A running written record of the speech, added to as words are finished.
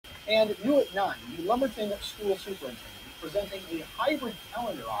And new at 9, the Lumberton School Superintendent presenting a hybrid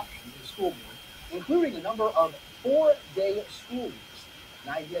calendar option to the school board, including a number of 4-day school weeks.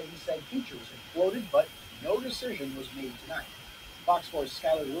 An idea he said teachers had floated, but no decision was made tonight. Fox 4's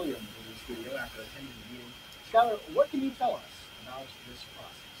Skylar Williams was in the studio after attending the meeting. Skylar, what can you tell us about this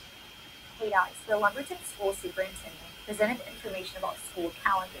process? Hey guys, the Lumberton School Superintendent presented information about school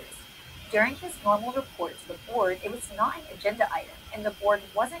calendars. During his normal report to the board, it was not an agenda item, and the board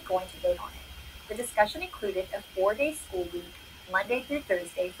wasn't going to vote on it. The discussion included a 4-day school week, Monday through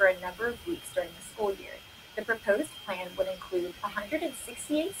Thursday, for a number of weeks during the school year. The proposed plan would include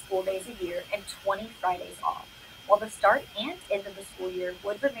 168 school days a year and 20 Fridays off. While the start and end of the school year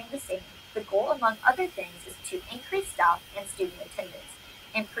would remain the same, the goal, among other things, is to increase staff and student attendance,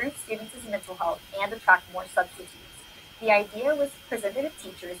 improve students' mental health, and attract more substitutes. The idea was presented to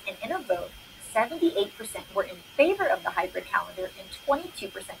teachers, and in a vote, 78% were in favor of the hybrid calendar and 22%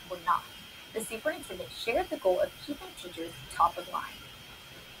 were not. The superintendent shared the goal of keeping teachers top of mind.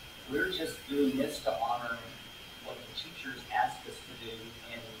 We're just doing this to honor what the teachers asked us to do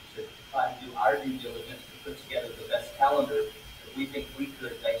and to try to do our due diligence to put together the best calendar that we think we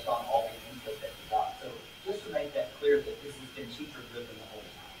could based on all the input that we got. So just to make that clear that this has been teacher-driven the whole time.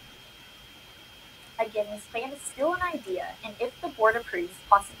 Again, this plan is still an idea, and if the board approves,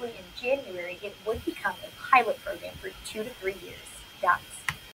 possibly in January, it would become a pilot program for 2 to 3 years. That's